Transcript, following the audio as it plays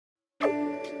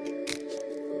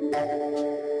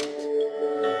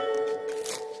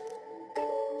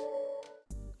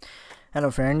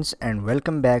Hello friends, and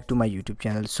welcome back to my YouTube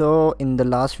channel. So in the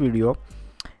last video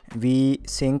we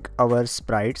sync our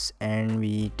sprites and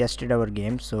we tested our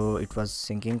game, so it was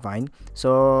syncing fine.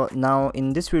 So now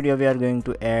in this video we are going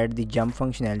to add the jump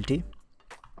functionality.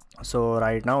 So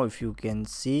right now, if you can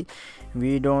see,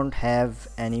 we don't have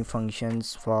any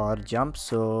functions for jump,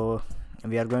 so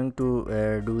we are going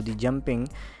to do the jumping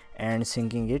and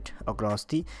syncing it across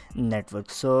the network.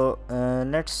 So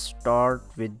let's start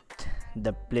with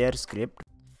the player script.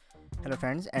 Hello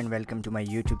friends, and welcome to my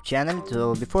YouTube channel.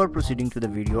 So before proceeding to the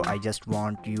video, I just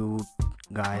want you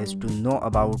guys to know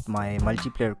about my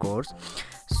multiplayer course.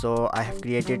 So I have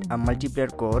created a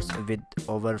multiplayer course with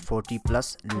over 40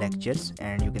 plus lectures,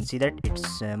 and you can see that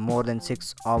it's more than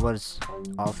 6 hours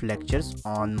of lectures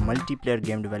on multiplayer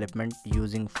game development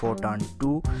using Photon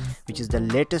 2, which is the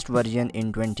latest version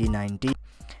in 2019.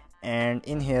 And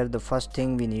in here, the first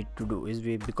thing we need to do is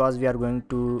because we are going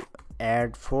to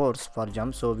add force for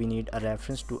jump, so we need a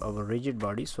reference to our rigid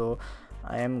body. So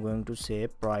I am going to say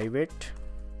private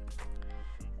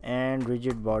and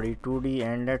rigid body 2D,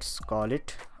 and let's call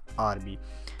it RB.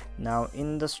 Now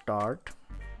in the start,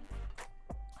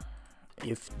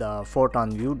 if the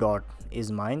photon view dot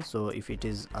is mine, so if it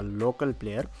is a local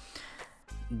player,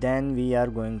 then we are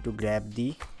going to grab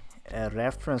the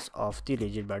reference of the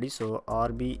rigid body. So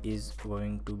RB is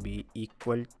going to be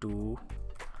equal to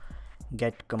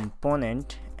get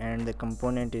component, and the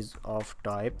component is of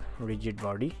type rigid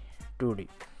body 2D.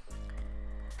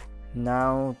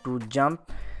 Now to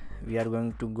jump, we are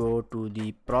going to go to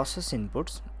the process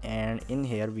inputs, and in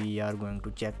here we are going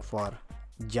to check for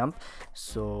jump.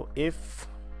 So if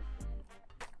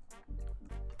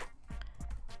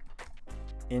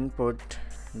input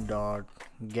dot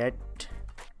get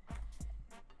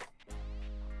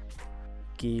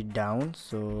key down,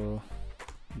 so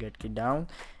get key down,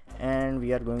 and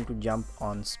we are going to jump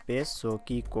on space, so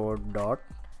key code dot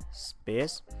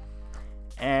space,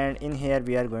 and in here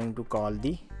we are going to call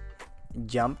the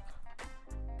jump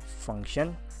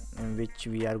function, in which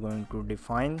we are going to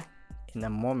define in a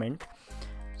moment.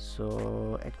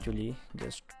 So actually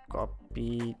just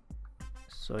copy,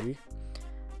 sorry.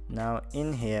 Now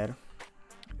in here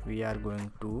we are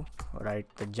going to write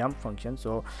the jump function,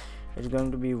 so it's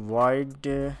going to be void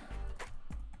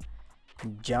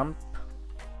jump,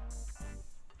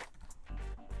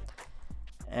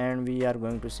 and we are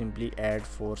going to simply add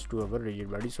force to our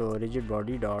rigid body. So rigid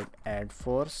body dot add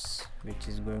force, which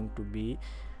is going to be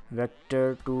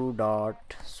vector 2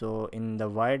 dot, so in the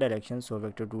y direction, so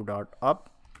vector 2 dot up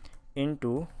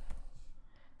into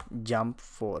jump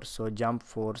force. So jump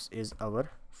force is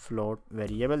our float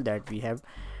variable that we have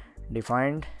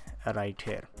defined right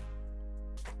here.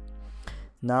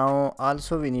 Now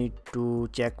also we need to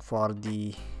check for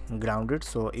the grounded,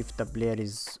 so if the player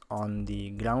is on the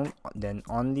ground, then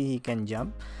only he can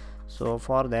jump. So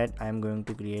for that I am going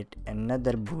to create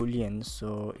another boolean,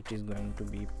 so it is going to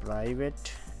be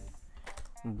private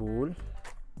bool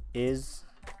is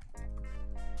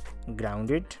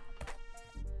grounded,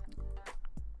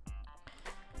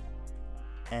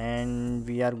 and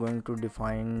we are going to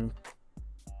define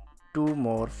two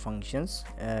more functions,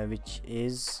 which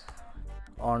is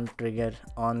on collision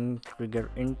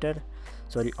enter,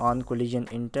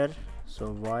 so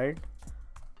void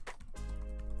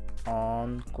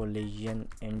on collision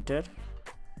enter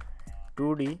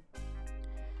 2D,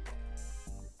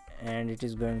 and it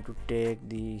is going to take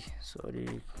the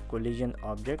collision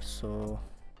object, so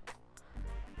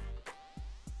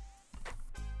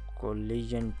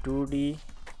collision 2D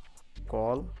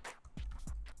call.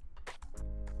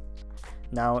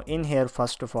 Now in here,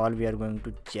 first of all, we are going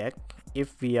to check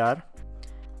if we are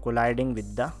colliding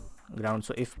with the ground.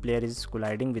 So if player is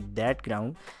colliding with that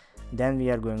ground, then we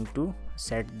are going to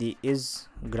set the is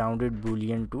grounded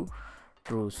boolean to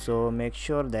true. So make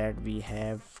sure that we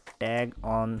have tag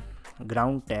on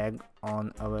ground tag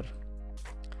on our,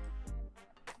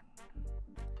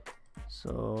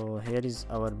 so here is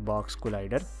our box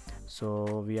collider,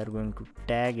 so we are going to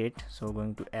tag it. So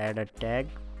going to add a tag,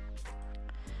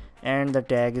 and the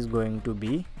tag is going to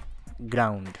be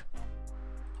ground.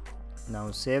 Now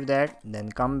save that,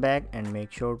 then come back and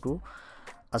make sure to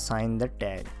assign the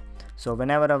tag. So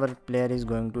whenever our player is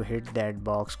going to hit that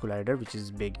box collider, which is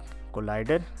big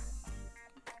collider,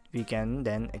 we can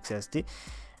then access the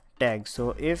tag.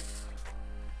 So if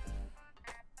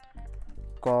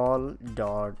call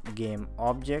dot game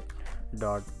object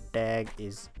dot tag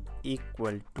is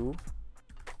equal to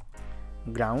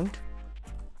ground,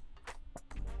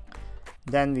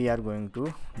 then we are going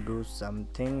to do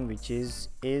something which is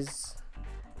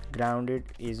grounded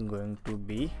is going to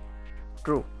be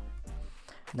true.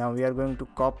 Now we are going to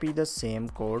copy the same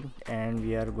code and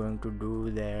we are going to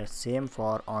do the same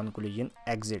for on collision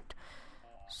exit.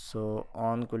 So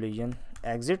on collision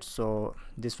exit, so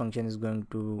this function is going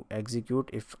to execute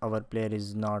if our player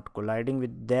is not colliding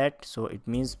with that, so it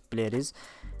means player is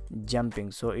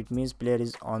jumping, so it means player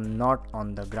is not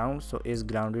on the ground, so is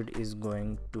grounded is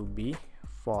going to be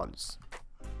false.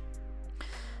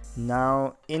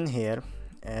 Now in here,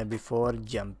 before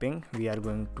jumping, we are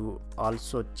going to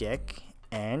also check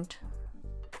and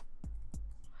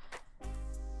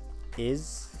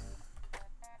is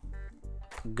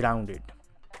grounded.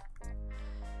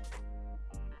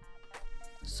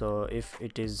 So if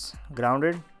it is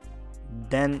grounded,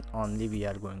 then only we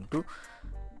are going to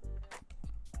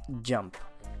jump.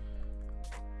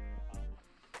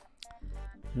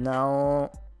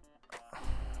 Now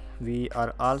we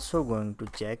are also going to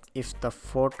check if the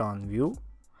photon view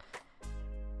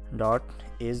dot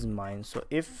is mine. So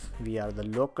if we are the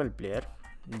local player,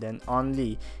 then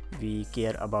only we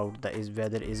care about the is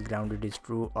whether is grounded is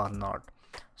true or not.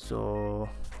 So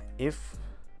if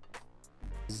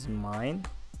is mine,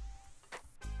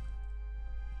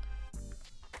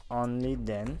 only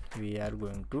then we are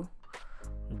going to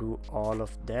do all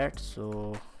of that.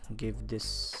 So give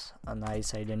this a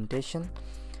nice indentation.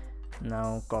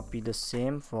 Now copy the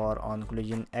same for on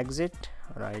collision exit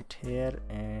right here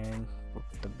and put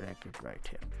the bracket right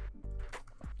here.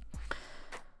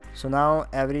 So now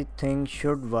everything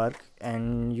should work,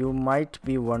 and you might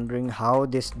be wondering how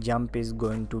this jump is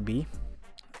going to be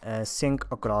sync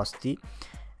across the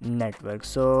network.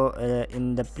 So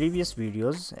in the previous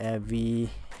videos we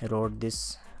wrote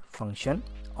this function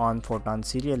on Photon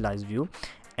serialized view,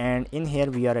 and in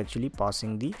here we are actually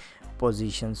passing the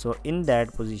position. So in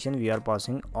that position we are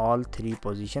passing all three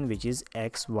position, which is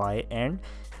x, y and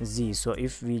z. So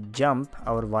if we jump,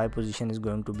 our y position is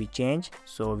going to be changed,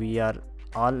 so we are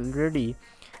already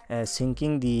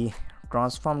syncing the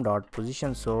transform dot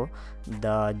position, so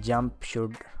the jump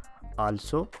should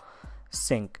also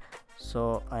sync.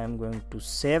 So I am going to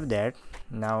save that.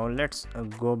 Now let's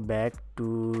go back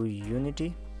to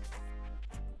Unity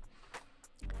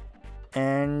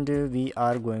and we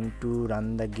are going to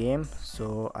run the game.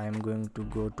 So I am going to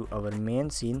go to our main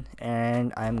scene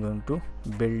and I am going to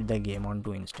build the game on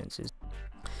 2 instances.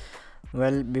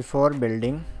 Well, before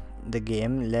building the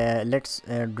game, let's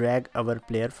drag our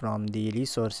player from the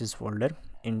resources folder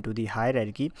into the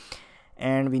hierarchy,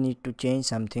 and we need to change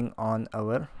something on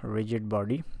our rigid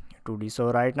body 2D. So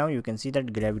right now you can see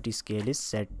that gravity scale is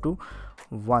set to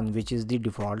 1, which is the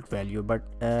default value, but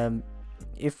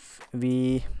if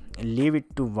we leave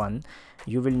it to 1,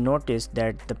 you will notice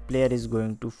that the player is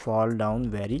going to fall down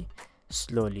very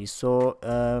slowly. So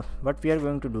what we are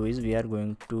going to do is we are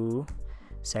going to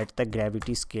set the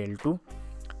gravity scale to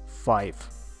 5,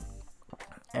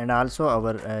 and also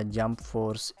our jump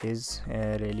force is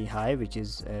really high, which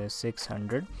is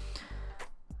 600.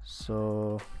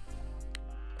 So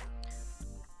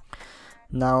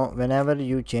now whenever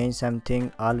you change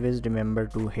something, always remember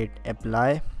to hit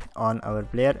apply on our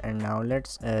player. And now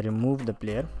let's remove the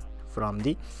player from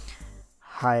the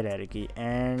hierarchy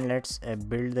and let's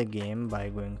build the game by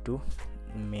going to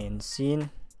main scene.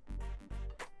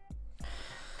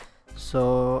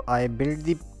 So I built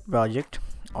the project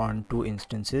on 2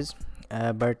 instances,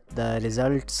 but the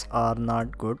results are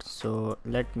not good. So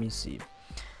let me see.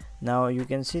 Now you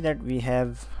can see that we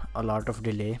have a lot of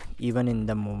delay even in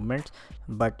the movement,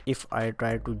 but if I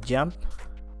try to jump,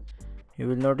 you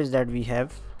will notice that we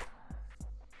have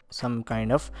some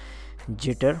kind of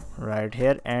jitter right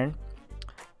here and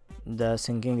the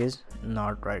syncing is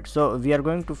not right. So we are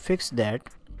going to fix that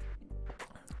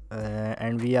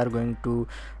and we are going to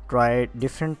try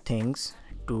different things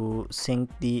to sync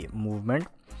the movement.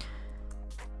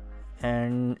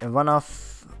 And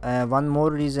one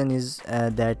more reason is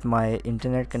that my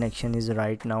internet connection is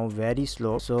right now very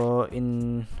slow. So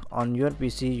on your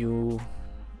PC you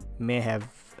may have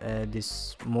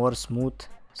this more smooth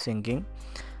syncing,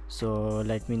 so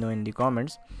let me know in the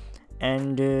comments.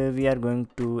 And we are going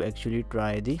to actually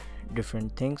try the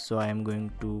different things. So I am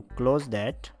going to close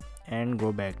that and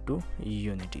go back to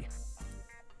Unity.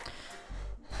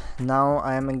 Now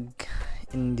I am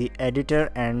in the editor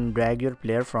and drag your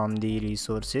player from the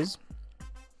resources.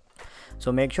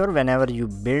 So make sure whenever you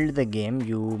build the game,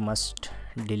 you must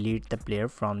delete the player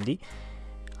from the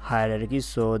hierarchy,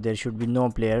 so there should be no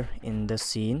player in the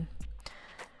scene.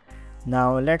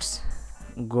 Now let's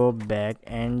go back,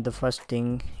 and the first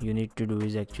thing you need to do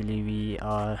is actually we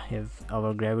have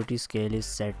our gravity scale is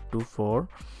set to 4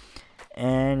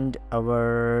 and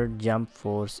our jump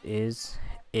force is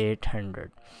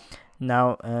 800.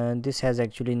 Now this has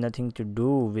actually nothing to do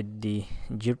with the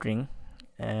jittering.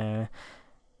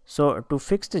 So to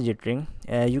fix the jittering,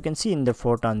 you can see in the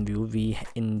Photon view, we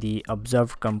in the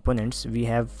observed components we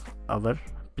have our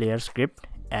player script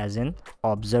as an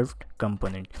observed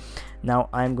component. Now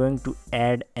I'm going to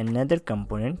add another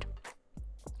component.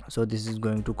 So this is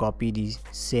going to copy the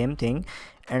same thing,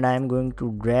 and I am going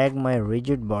to drag my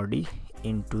rigid body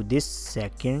into this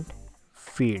second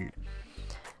field.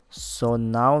 So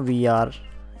now we are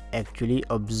actually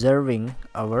observing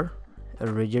our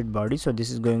rigid body. So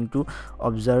this is going to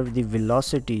observe the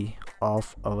velocity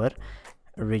of our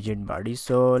rigid body.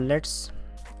 So let's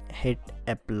hit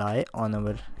apply on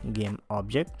our game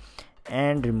object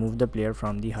and remove the player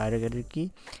from the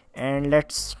hierarchy, and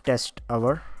let's test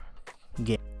our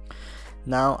game.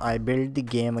 Now I build the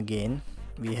game again.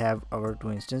 We have our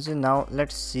two instances. Now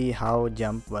let's see how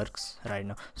jump works right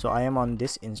now. So I am on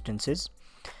this instances.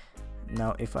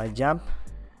 Now if I jump,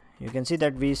 you can see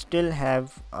that we still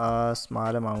have a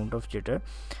small amount of jitter,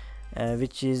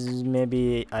 which is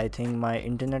maybe, I think, my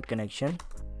internet connection,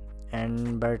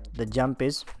 but the jump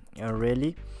is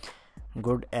really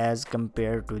good as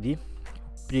compared to the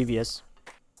previous.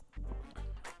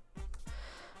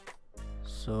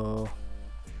 So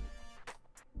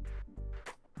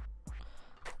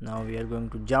now we are going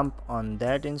to jump on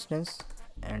that instance,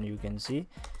 and you can see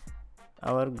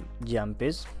our jump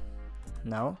is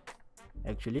now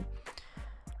actually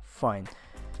fine.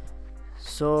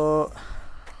 So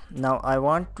now I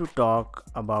want to talk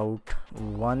about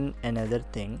one another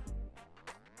thing.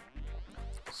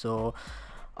 So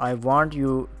I want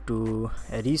you to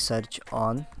research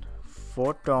on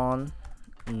Photon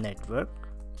network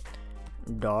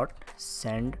dot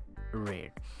send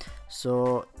rate.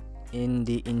 So in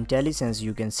the IntelliSense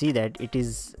you can see that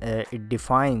it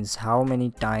defines how many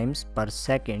times per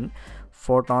second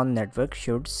Photon network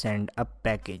should send a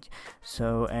package.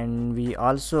 So, and we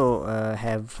also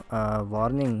have a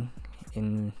warning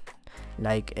in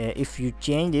like if you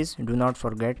change this, do not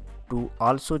forget to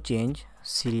also change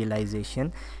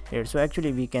serialization here. So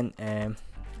actually we can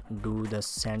do the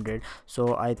send rate.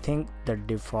 So I think the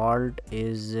default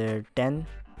is 10.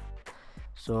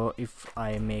 So if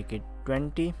I make it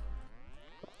 20,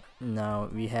 now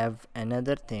we have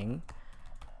another thing,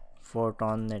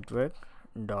 Photon network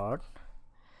dot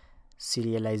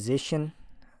serialization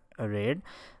rate.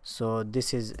 So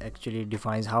this is actually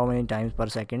defines how many times per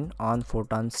second on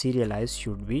Photon serialize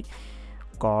should be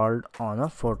called on a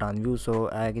Photon view. So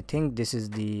I think this is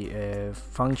the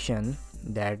function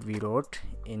that we wrote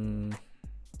in.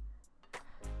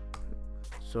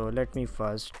 So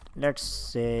let's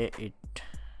say it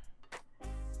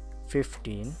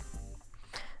 15.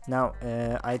 Now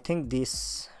I think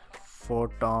this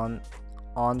Photon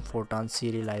on Photon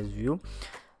serialized view.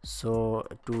 So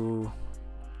to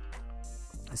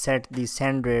set the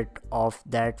send rate of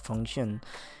that function,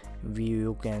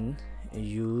 you can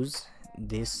use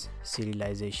this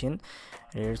serialization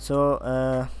rate.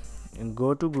 So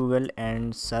go to Google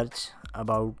and search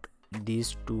about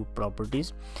these two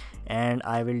properties, and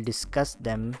I will discuss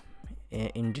them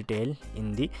in detail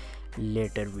in the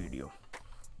later video.